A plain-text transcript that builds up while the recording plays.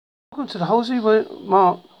Welcome to the Halsey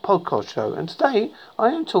Mark podcast show, and today I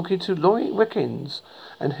am talking to Laurie Wickens.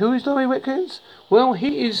 And who is Laurie Wickens? Well,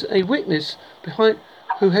 he is a witness behind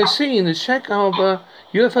who has seen the Shag Harbour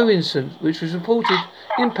UFO incident, which was reported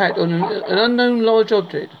impact on an unknown large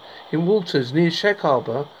object in waters near Shag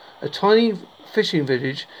Harbour, a tiny fishing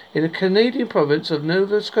village in the Canadian province of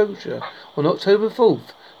Nova Scotia, on October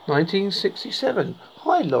 4th, 1967.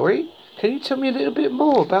 Hi, Laurie. Can you tell me a little bit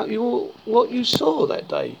more about what you saw that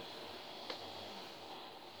day?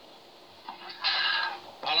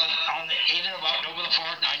 Well, on the evening of October the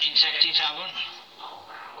 4th, 1967,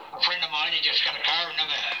 a friend of mine had just got a car and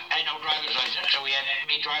had no driver's license, so we had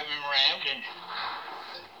me driving him around, and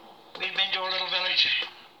we'd been to a little village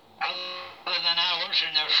other than ours,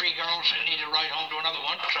 and there were three girls that needed a ride home to another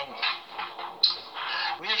one, so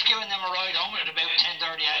we was giving them a ride home at about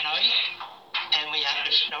 10:30 at night, and we had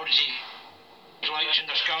to notice these lights in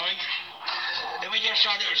the sky. Then we just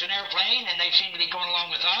thought it was an airplane, and they seemed to be going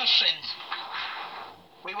along with us, and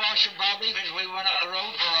we watched them probably as we went up the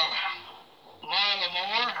road for a mile or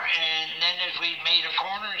more, and then as we made a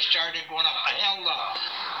corner and started going up a hill,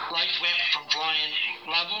 the lights went from flying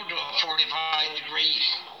level to a 45-degree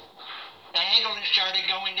angle and started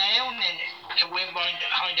going down, and it went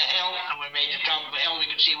behind a hill, and we made the top of the hill, we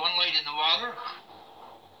could see one light in the water.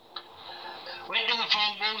 Went to the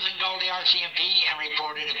phone booth and called the RCMP and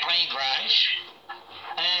reported a plane crash.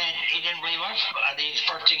 And he didn't believe us. The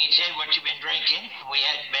first thing he said, "What you been drinking?" We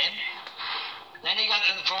hadn't been. Then he got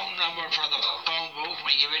the phone number for the phone booth.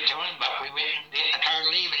 We gave it to him, but we went and get in the car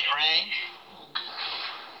to leave, and it rang.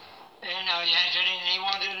 And he answered, and he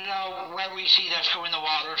wanted to know where we see this go in the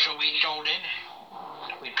water, so we told him.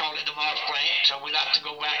 We called it the Moss Plant, so we'll have to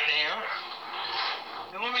go back there.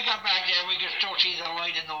 And when we got back there, we could still see the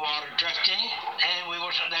light in the water drifting, and we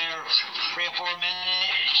wasn't there 3 or 4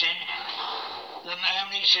 minutes, and the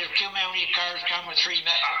Mounties, there's 2 Mountie cars come with 3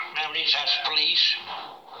 Mounties, that's police,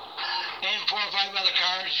 and 4 or 5 other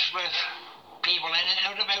cars with people in it.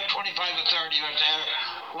 There was about 25 or 30 of us there.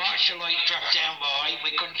 Watched the light drift down by.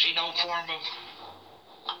 We couldn't see no form of,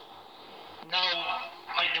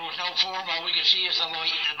 there was no form. All we could see is the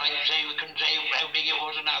light, and like I say, we couldn't say how big it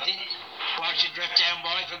was or nothing. Watched it drift down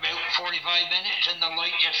by for about 45 minutes, and the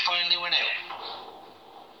light just finally went out.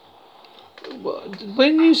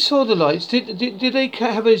 When you saw the lights, did they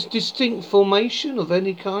have a distinct formation of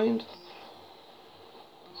any kind?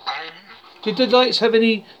 Pardon? Did the lights have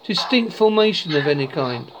any distinct formation of any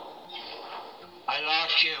kind? I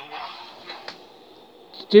lost you.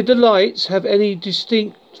 Did the lights have any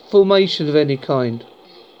distinct formation of any kind?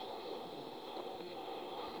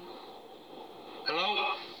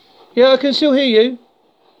 Hello? Yeah, I can still hear you.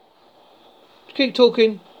 Keep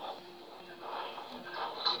talking.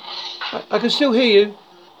 I can still hear you.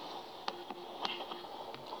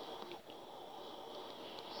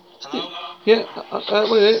 Hello? Yeah, wait a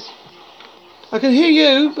minute. I can hear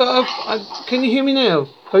you, but can you hear me now?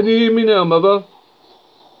 Can you hear me now, Mother?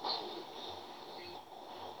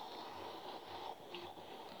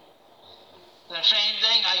 The same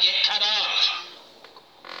thing, I get cut off.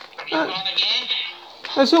 Have you gone again?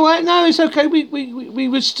 That's all right. No, it's okay. We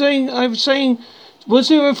were saying. I was saying, was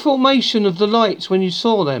there a formation of the lights when you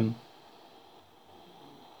saw them?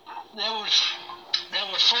 There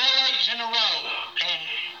was 4 lights in a row, and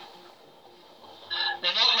they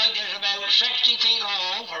looked like there's about 60 feet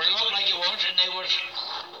long, or it looked like it was, and there was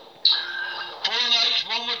 4 lights.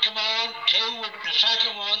 One would come on, 2 would the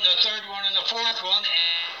second one, the third one, and the fourth one,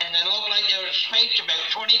 and it looked like they were spaced about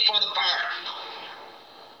 20 foot apart.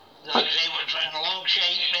 Like they were in a long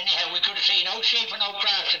shape. Anyhow, we couldn't see no shape or no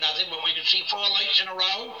cracks or nothing, but we could see 4 lights in a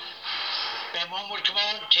row. And one would come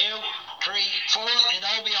on, 2, 3, 4, and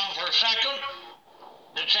all be on for a second.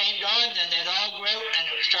 The same time, then they'd all go out and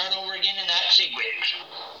it would start over again in that sequence.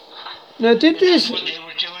 Now, That's what they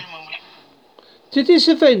were doing when we... did this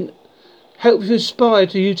event help you inspire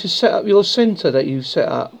you to set up your centre that you set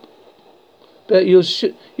up? But your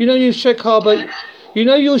Shag Harbour,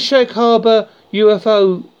 your Shag Harbour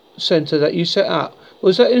UFO centre that you set up.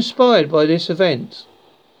 Was that inspired by this event?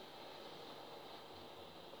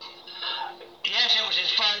 Yes, it was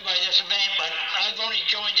inspired by this event, but I've only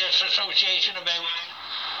joined this association about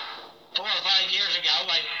 4 or 5 years ago.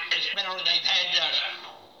 They've had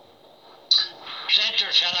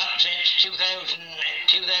centre set up since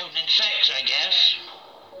 2006, I guess.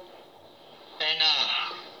 And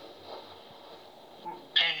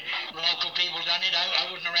local people done it.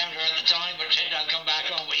 I wasn't around here at the time, but since I've come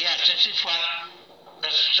back on. But yes, this is what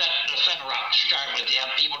the centre up to start with. You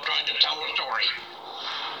have people trying to tell a story.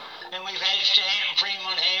 And we've had Stanton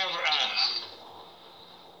Freeman here,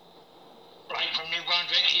 right from New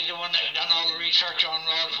Brunswick. He's the one research on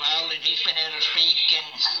Roswell, and he's been able to speak,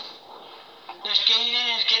 and this gaining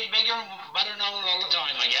is getting bigger and better known all the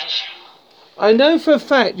time, I guess. I know for a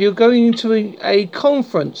fact you're going into a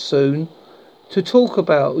conference soon to talk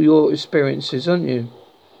about your experiences, aren't you?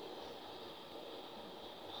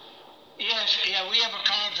 Yes, yeah, we have a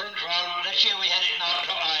conference. Well, this year we had it in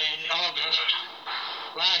August.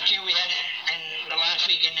 Last year we had it in the last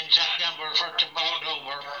weekend in September, 1st of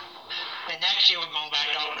October. And next year we're going back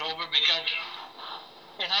to October because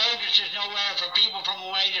in August there's nowhere for people from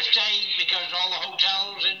away to stay because all the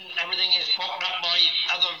hotels and everything is booked up by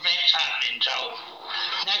other events happening. So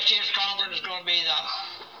next year's conference is going to be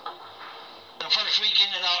the first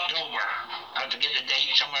weekend in October. I have to get the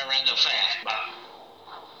date somewhere around the 5th, but.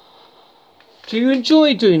 Do you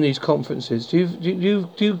enjoy doing these conferences? Do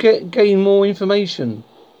you gain more information?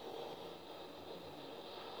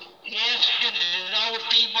 Yes, there's always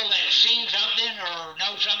people that seen something or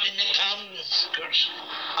know something that comes, because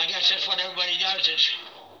I guess that's what everybody does,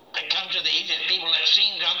 they come to these, is people that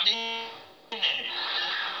seen something and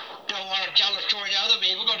don't want to tell the story to other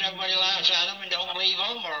people because everybody laughs at them and don't believe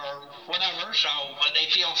them or whatever, so, but they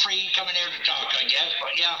feel free coming here to talk, I guess,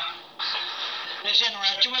 but yeah. It's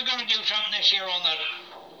interesting. We're going to do something this year on the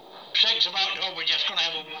 6th of October. We're just going to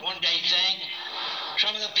have a one-day thing.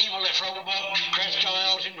 Some of the people that wrote books, Chris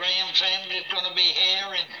Giles and Graham Sims, is going to be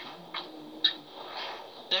here, and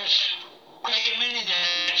there's quite many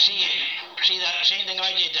that see that same thing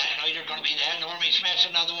I did that night are going to be there. Normie Smith's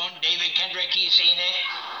another one. David Kendrick, he's seen it.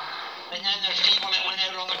 And then there's people that went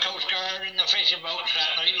out on the Coast Guard in the fishing boats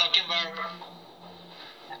that night looking for.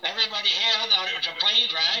 Everybody here thought it was a plane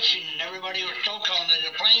crash, and everybody was still calling it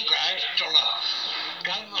a plane crash until the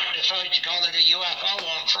government decided to call it a UFO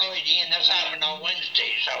on Friday, and this happened on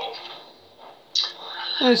Wednesday. So,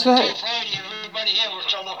 until Friday, everybody here was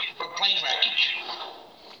still looking for plane wreckage.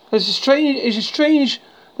 It's strange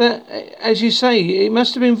that, as you say, it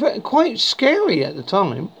must have been quite scary at the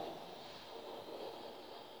time.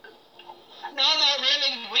 No, not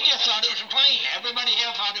really. We just thought it was a plane. Everybody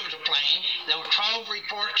here thought it was a plane. There were 12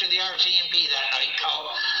 reports to the RCMP that night,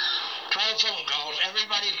 12 phone calls.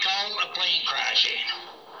 Everybody called a plane crashing.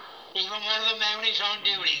 Even one of the Mounties on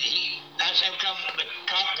duty, that's how come the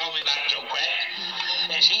cop called me back so quick.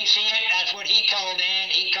 As he see it, that's what he called in.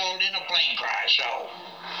 He called in a plane crash. So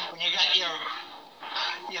when you got your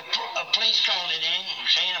police calling it in,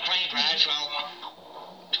 saying a plane crash, well,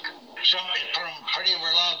 some pretty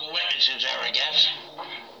reliable witnesses there, I guess.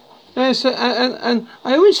 Yes, and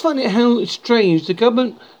I always find it how strange. The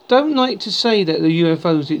government don't like to say that the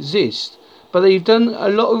UFOs exist, but they've done a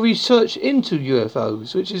lot of research into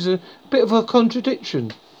UFOs, which is a bit of a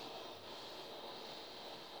contradiction.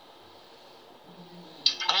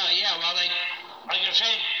 Yeah, well, like I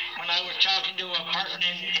said, when I was talking to a person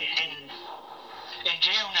in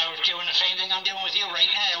June, I was doing the same thing I'm doing with you right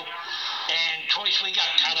now, and twice we got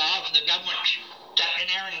cut off. The government stepped in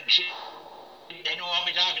there and they don't want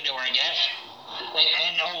me talking to her, I guess.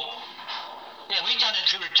 Yeah, we done it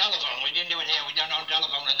through the telephone. We didn't do it here. We done it on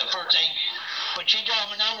telephone. And the first thing, when she told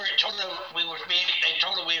me number, they told her we were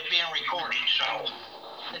being recorded. So,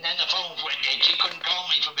 and then the phones went dead. She couldn't call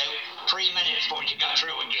me for about 3 minutes before she got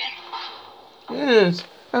through again. Yes.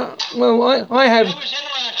 Well, I have. I was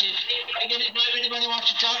interested. If anybody wants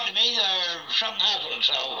to talk to me, something happened.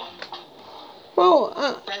 So. Well.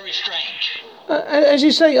 Very strange. As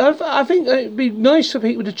you say, I think it'd be nice for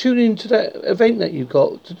people to tune into that event that you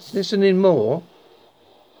got, to listen in more,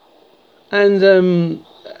 and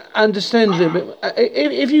understand a little bit.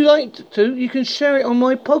 If you like to, you can share it on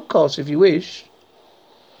my podcast if you wish.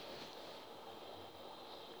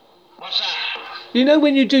 What's that? You know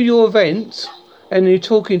when you do your event and you're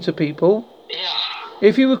talking to people. Yeah.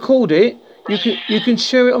 If you record it, you can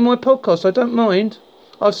share it on my podcast. I don't mind.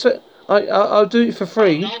 I'll do it for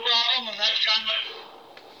free. No problem.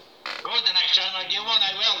 The next time I do one,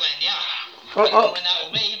 I will then, yeah. I don't know when that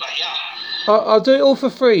will be, but yeah. I'll do it all for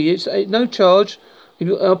free. It's no charge.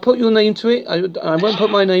 I'll put your name to it. I won't put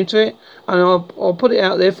my name to it, and I'll put it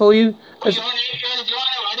out there for you. Well, your name,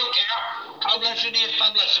 I don't care. Publicity is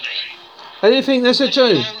publicity. I didn't think that's a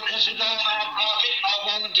joke. This is all non-profit,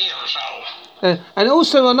 not volunteer, so. And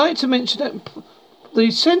also, I'd like to mention that the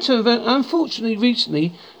centre event, unfortunately,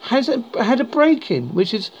 recently had a break-in,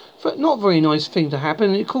 which is not a very nice thing to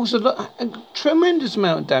happen. It caused a tremendous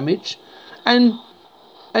amount of damage, and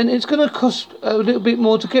it's going to cost a little bit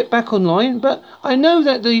more to get back online. But I know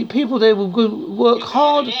that the people there will work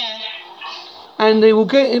hard, and they will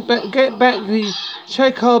get back the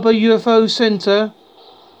Shag Harbour UFO Centre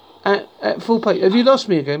at full pay. Have you lost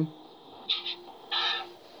me again?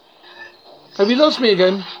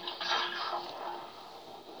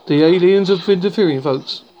 The aliens are interfering,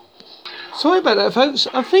 folks. Sorry about that, folks.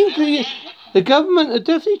 I think the government are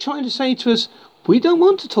definitely trying to say to us, we don't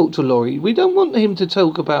want to talk to Laurie. We don't want him to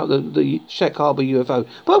talk about the Sheck Harbour UFO.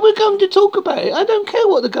 But we're going to talk about it. I don't care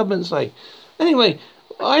what the government say. Anyway,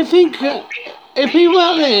 I think if people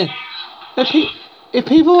out there, if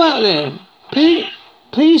people out there,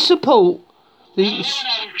 please support the... I was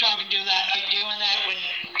talking to that night doing that when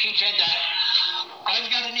she said that. I've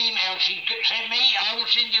got an email she sent me. I will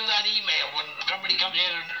send you that email when somebody comes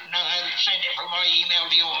in and know how to send it from my email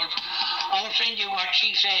to yours. I'll send you what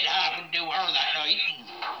she said happened to her that night, and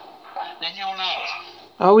then you'll know.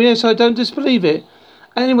 Oh yes, I don't disbelieve it.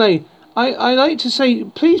 Anyway, I like to say,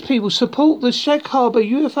 please people support the Sheck Harbour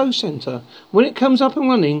UFO Centre. When it comes up and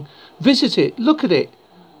running, visit it, look at it.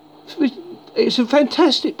 It's a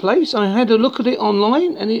fantastic place. I had a look at it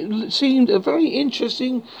online and it seemed a very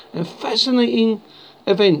interesting and fascinating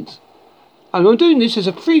event. And I'm doing this as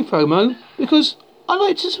a free promo because I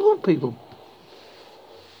like to support people.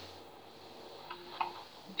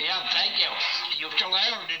 Yeah, thank you. You still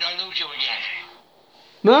there or did I lose you again?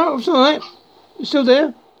 No, it's alright. You're still there?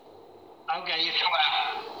 Okay, you're still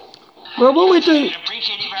there. Well, what we're doing... I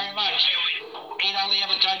appreciate it very much. Need all the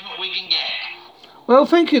advertisement we can get. Well,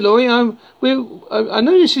 thank you, Laurie. I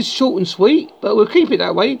know this is short and sweet, but we'll keep it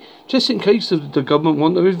that way, just in case the government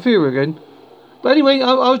want to interfere again. But anyway,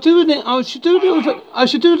 I should do a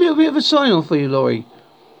little bit of a sign off for you, Laurie.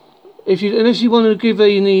 Unless you want to give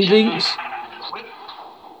any links.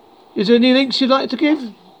 Is there any links you'd like to give?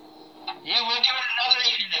 Yeah, we'll give it another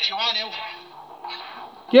evening if you want to.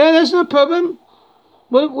 Yeah, that's no problem.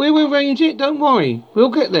 Well, we'll arrange it. Don't worry,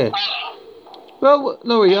 we'll get there. Well,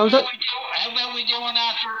 Laurie, How about we do one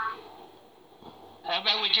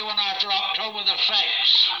after October the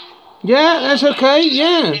 6th? Yeah, that's okay.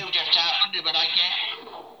 Yeah. It just happened, but I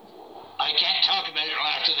can't talk about it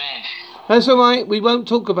after then. That's all right. We won't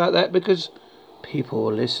talk about that because people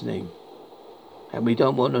are listening, and we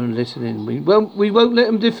don't want them listening. We won't let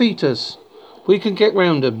them defeat us. We can get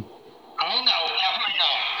round them. Oh no, definitely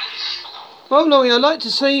not. Well, Laurie, I'd like to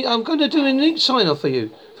say I'm going to do a neat sign off for you.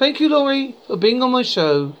 Thank you, Laurie, for being on my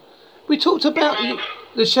show. We talked about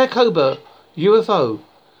the Sheck Harbour UFO.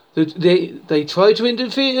 They tried to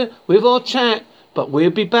interfere with our chat, but we'll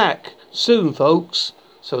be back soon, folks.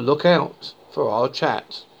 So look out for our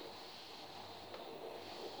chat.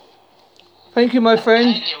 Thank you, my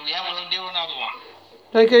friend. Thank you. Yeah, we'll do another one.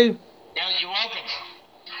 Thank you. Yeah, you're welcome.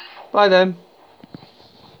 Bye then.